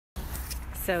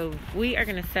So we are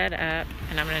going to set up,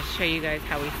 and I'm going to show you guys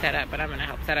how we set up, but I'm going to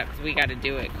help set up because we got to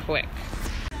do it quick.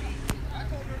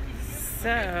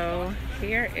 So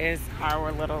here is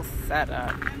our little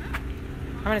setup.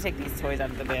 I'm going to take these toys out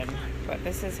of the bin, but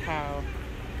this is how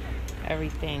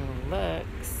everything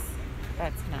looks.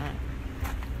 That's not.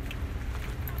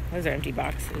 Those are empty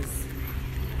boxes.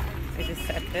 I just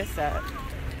set this up.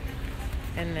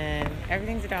 And then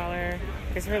everything's $1.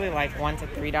 It's really like $1 to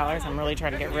 $3. I'm really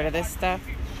trying to get rid of this stuff.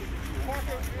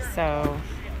 So,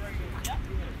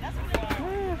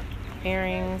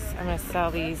 earrings. I'm going to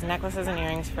sell these necklaces and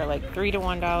earrings for like $3 to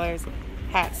 $1.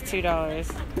 Hats,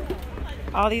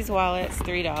 $2. All these wallets,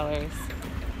 $3. And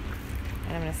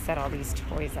I'm going to set all these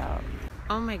toys out.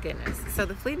 Oh my goodness. So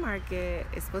the flea market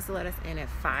is supposed to let us in at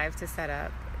 5 to set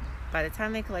up. By the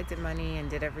time they collected money and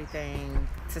did everything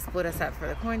to split us up for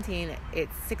the quarantine,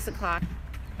 it's 6 o'clock.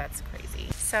 That's crazy.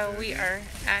 So we are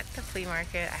at the flea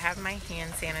market. I have my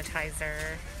hand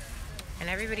sanitizer. And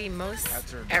everybody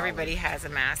has a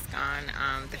mask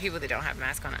on. The people that don't have a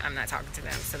mask on, I'm not talking to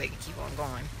them so they can keep on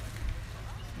going.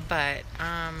 But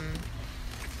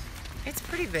it's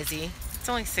pretty busy. It's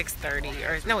only 6:30,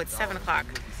 or no, it's 7 o'clock.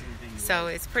 So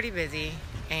it's pretty busy.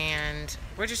 And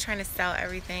we're just trying to sell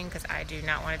everything because I do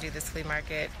not want to do this flea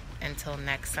market until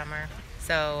next summer.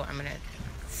 So I'm going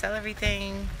to sell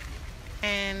everything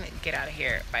and get out of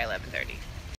here by 11:30.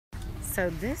 So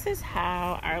this is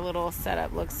how our little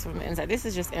setup looks from inside. This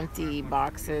is just empty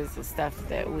boxes of stuff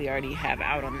that we already have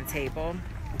out on the table.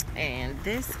 And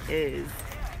this is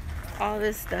all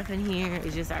this stuff in here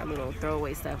is just our little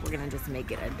throwaway stuff. We're going to just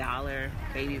make it $1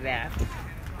 baby bath.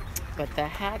 But the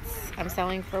hats I'm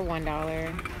selling for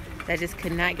 $1. I just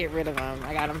could not get rid of them.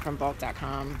 I got them from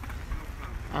bulk.com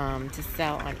to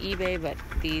sell on eBay, but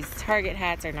these Target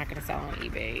hats are not going to sell on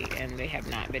eBay, and they have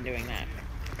not been doing that.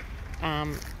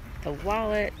 The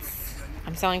wallets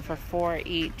I'm selling for $4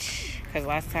 each because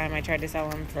last time I tried to sell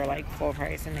them for like full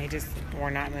price and they just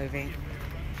were not moving.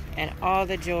 And all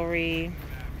the jewelry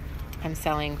I'm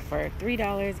selling for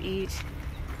 $3 each.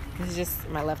 This is just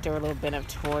my leftover little bin of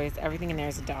toys. Everything in there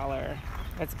is $1.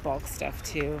 That's bulk stuff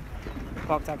too.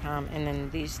 Bulk.com. And then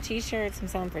these t-shirts I'm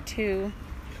selling for $2.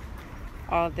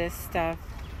 All this stuff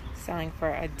selling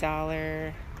for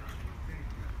 $1.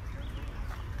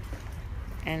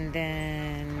 And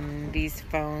then these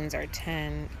phones are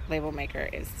 $10. Label maker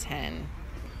is $10.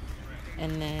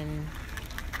 And then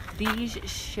these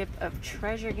ship of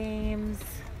treasure games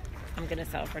I'm gonna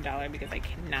sell for $1 because I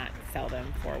cannot sell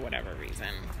them for whatever reason.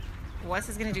 Wes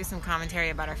is gonna do some commentary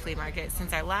about our flea market.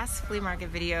 Since our last flea market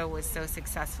video was so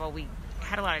successful, we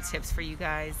had a lot of tips for you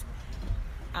guys.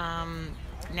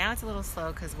 Now it's a little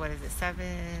slow because what is it,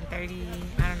 7:30?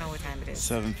 I don't know what time it is.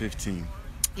 7:15.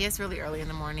 Yeah, it's really early in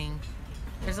the morning.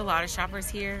 There's a lot of shoppers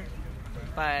here,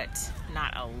 but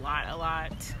not a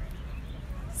lot.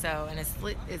 So, and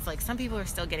it's like some people are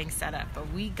still getting set up,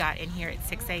 but we got in here at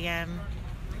 6 a.m.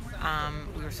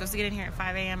 We were supposed to get in here at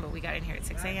 5 a.m., but we got in here at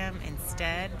 6 a.m.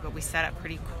 instead. But we set up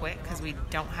pretty quick because we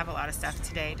don't have a lot of stuff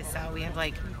today to sell. We have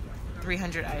like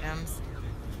 300 items.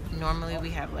 Normally we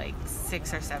have like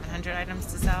 600 or 700 items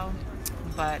to sell.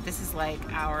 But this is like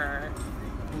our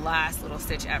last little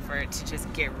stitch effort to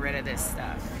just get rid of this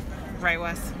stuff. Right,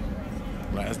 Wes?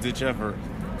 Last ditch effort.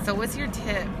 So what's your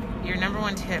tip, your number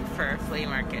one tip for flea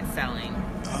market selling?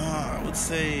 I would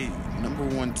say number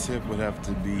one tip would have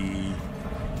to be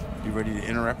ready to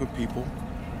interact with people,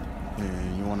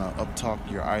 and you want to uptalk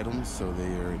your items so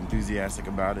they are enthusiastic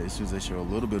about it as soon as they show a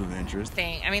little bit of interest.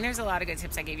 I mean, there's a lot of good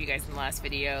tips I gave you guys in the last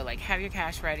video, like have your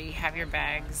cash ready, have your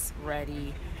bags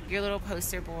ready, your little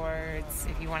poster boards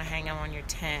if you want to hang them on your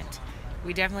tent.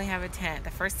 We definitely have a tent.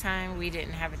 The first time we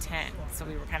didn't have a tent, so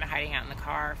we were kind of hiding out in the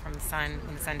car from the sun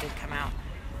when the sun did come out.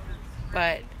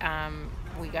 But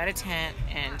we got a tent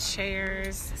and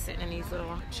chairs, sitting in these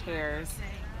little chairs.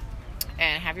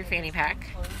 And have your fanny pack,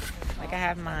 like I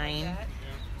have mine.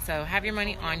 So have your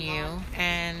money on you,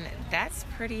 and that's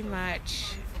pretty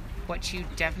much what you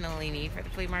definitely need for the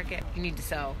flea market. You need to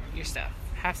sell your stuff.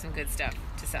 Have some good stuff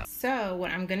to sell. So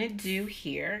what I'm gonna do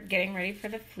here, getting ready for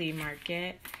the flea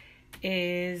market,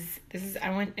 I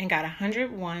went and got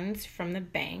 100 ones from the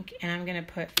bank, and I'm gonna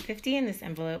put 50 in this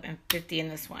envelope and 50 in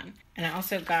this one. And I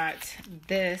also got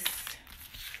this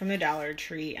from the Dollar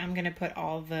Tree. I'm gonna put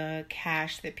all the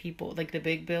cash that people, like the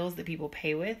big bills that people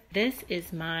pay with. This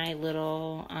is my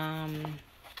little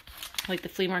like the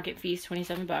flea market fees,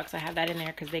 27 bucks. I have that in there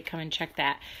because they come and check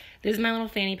that. This is my little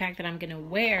fanny pack that I'm gonna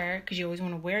wear because you always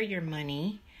want to wear your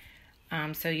money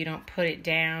so you don't put it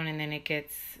down and then it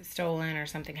gets stolen or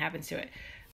something happens to it.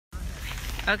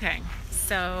 Okay,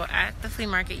 So at the flea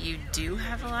market, you do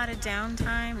have a lot of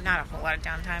downtime. Not a whole lot of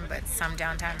downtime, but some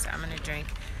downtime. So I'm going to drink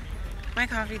my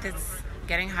coffee that's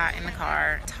getting hot in the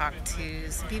car, talk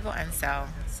to some people, and sell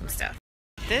some stuff.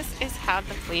 This is how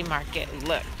the flea market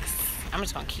looks. I'm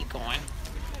just going to keep going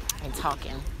and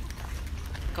talking.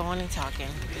 Going and talking.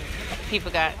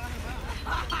 People got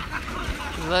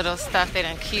little stuff they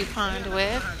done couponed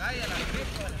with.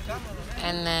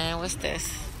 And then what's this?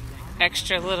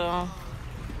 Extra little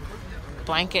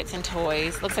blankets and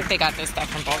toys. Looks like they got this stuff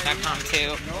from bulk.com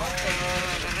too.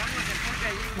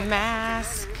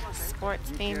 Mask.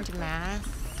 Sports themed mask.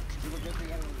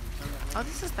 Oh,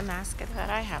 this is the mask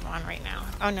that I have on right now.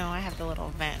 Oh no, I have the little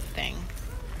vent thing.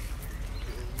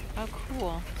 Oh,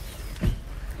 cool.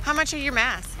 How much are your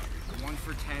masks? 1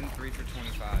 for 10, 3 for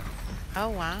 25. Oh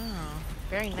wow,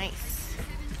 very nice.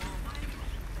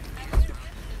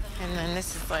 And then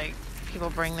this is like people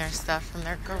bring their stuff from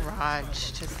their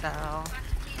garage to sell.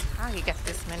 How you get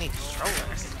this many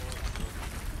strollers?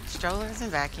 Strollers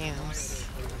and vacuums.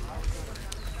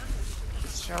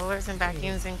 Strollers and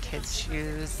vacuums and kids'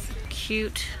 shoes.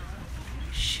 Cute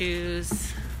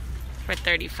shoes for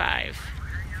 $35.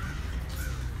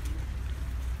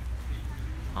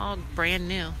 All brand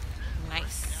new.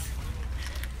 Nice.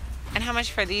 And how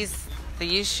much for these, the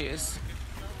used shoes?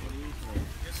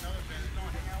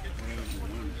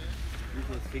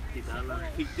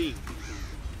 $50, 50,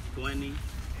 20,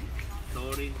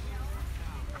 30,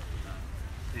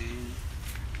 10.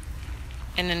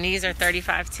 And then these are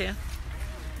 $35 too? Yeah,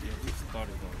 this is $30,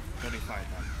 $35.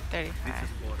 $35. This is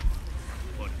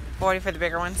 40. 40 for the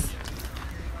bigger ones.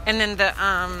 And then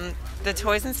the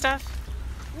toys and stuff?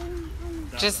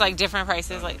 Just like different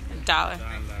prices, like $1.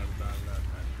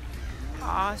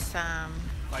 Awesome.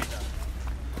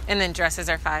 And then dresses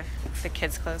are $5. The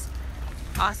kids' clothes.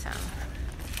 Awesome.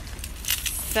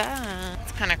 So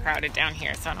it's kind of crowded down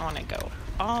here, so I don't want to go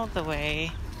all the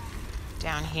way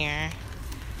down here.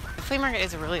 The flea market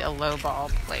is really a low ball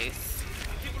place.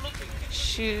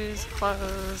 Shoes,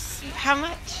 clothes. How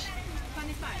much?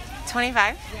 25.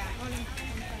 25? Yeah,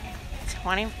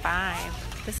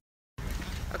 25.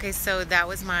 Okay, so that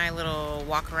was my little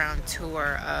walk around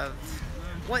tour of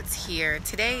what's here.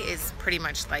 Today is pretty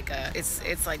much like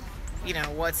it's like, you know,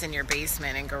 what's in your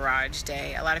basement and garage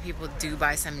day. A lot of people do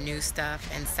buy some new stuff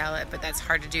and sell it, but that's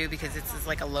hard to do because it's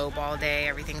like a low ball day.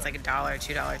 Everything's like $1,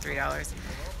 $2, $3.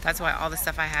 That's why all the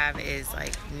stuff I have is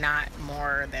like not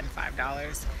more than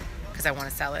 $5 because I want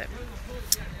to sell it.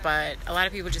 But a lot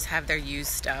of people just have their used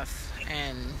stuff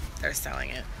and they're selling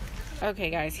it.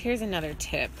 Okay guys, here's another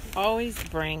tip. Always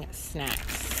bring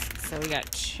snacks. So we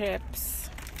got chips.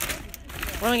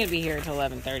 We're only gonna be here until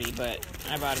 11:30, but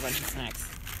I bought a bunch of snacks.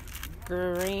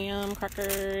 Graham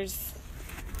crackers.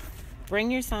 Bring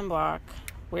your sunblock.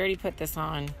 We already put this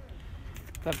on,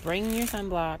 but bring your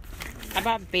sunblock. I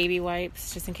bought baby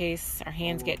wipes just in case our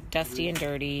hands get dusty and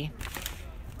dirty.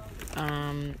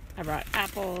 I brought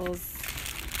apples,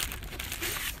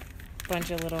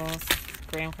 bunch of little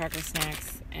graham cracker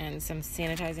snacks, and some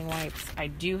sanitizing wipes. I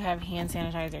do have hand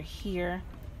sanitizer here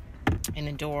in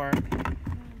the door,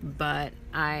 but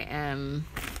I am...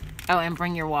 Oh, and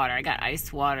bring your water. I got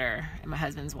iced water, and my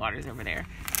husband's water's over there.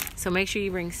 So make sure you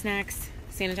bring snacks,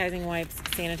 sanitizing wipes,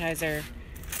 sanitizer,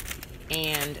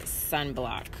 and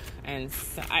sunblock. And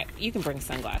you can bring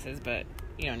sunglasses, but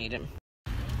you don't need them.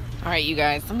 All right, you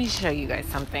guys, let me show you guys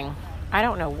something. I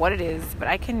don't know what it is, but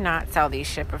I cannot sell these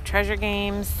Ship of Treasure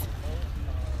games.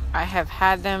 I have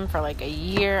had them for like a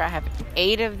year. I have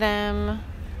 8 of them.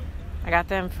 I got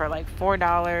them for like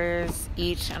 $4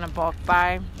 each on a bulk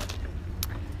buy.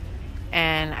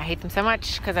 And I hate them so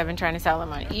much because I've been trying to sell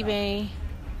them on eBay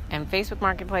and Facebook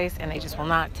Marketplace, and they just will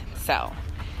not sell.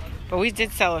 But we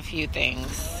did sell a few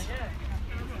things.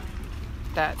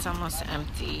 That's almost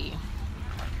empty.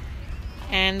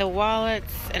 And the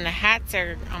wallets and the hats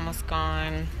are almost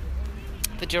gone.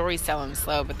 The jewelry's selling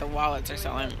slow, but the wallets are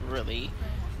selling really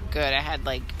good.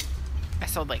 I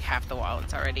sold like half the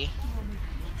wallets already.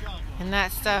 And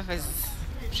that stuff is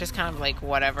just kind of like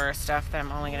whatever stuff that I'm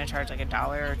only going to charge like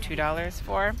 $1 or $2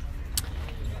 for. And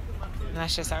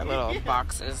that's just our little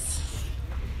boxes.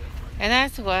 And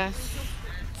that's Wes.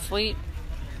 Sleep.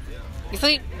 You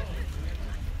sleep?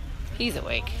 He's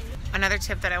awake. Another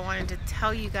tip that I wanted to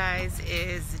tell you guys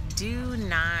is do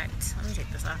not, let me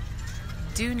take this off.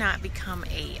 Do not become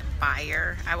a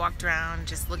buyer. I walked around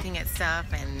just looking at stuff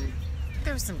and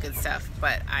there was some good stuff,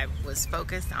 but I was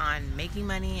focused on making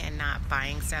money and not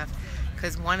buying stuff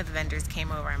because one of the vendors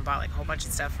came over and bought like a whole bunch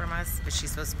of stuff from us, but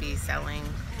she's supposed to be selling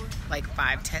like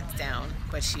 5/10 down,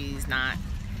 but she's not.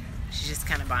 she's just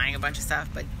kind of buying a bunch of stuff.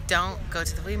 But don't go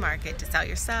to the flea market to sell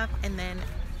your stuff and then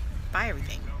buy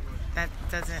everything.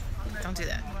 Don't do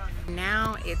that.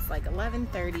 Now it's like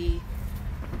 11:30.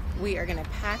 We are gonna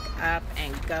pack up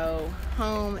and go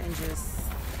home and just,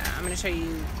 I'm gonna show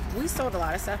you, we sold a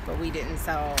lot of stuff, but we didn't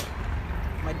sell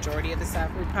majority of the stuff.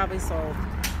 We probably sold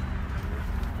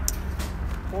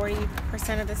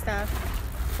 40% of the stuff,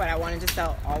 but I wanted to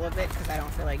sell all of it because I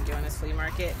don't feel like doing this flea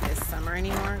market this summer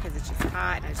anymore because it's just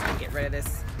hot and I just want to get rid of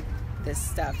this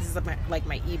stuff. This is like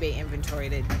my eBay inventory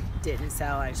that didn't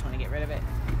sell. I just want to get rid of it.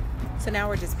 So now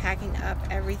we're just packing up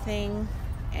everything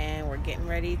and we're getting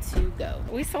ready to go.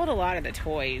 We sold a lot of the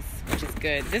toys, which is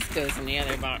good. This goes in the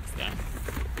other box though.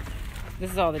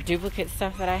 This is all the duplicate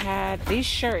stuff that I had. These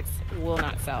shirts will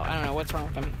not sell. I don't know what's wrong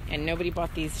with them. And nobody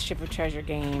bought these Ship of Treasure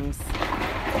games.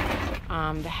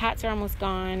 The hats are almost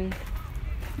gone.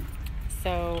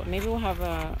 So maybe we'll have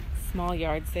a small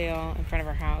yard sale in front of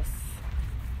our house.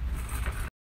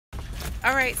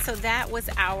 All right, so that was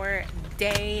our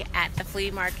day at the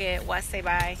flea market. Wes, say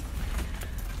bye.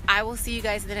 I will see you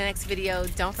guys in the next video.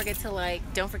 Don't forget to like,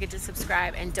 don't forget to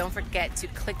subscribe, and don't forget to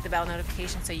click the bell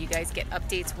notification so you guys get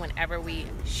updates whenever we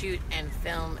shoot and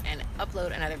film and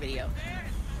upload another video.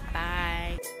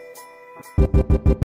 Bye.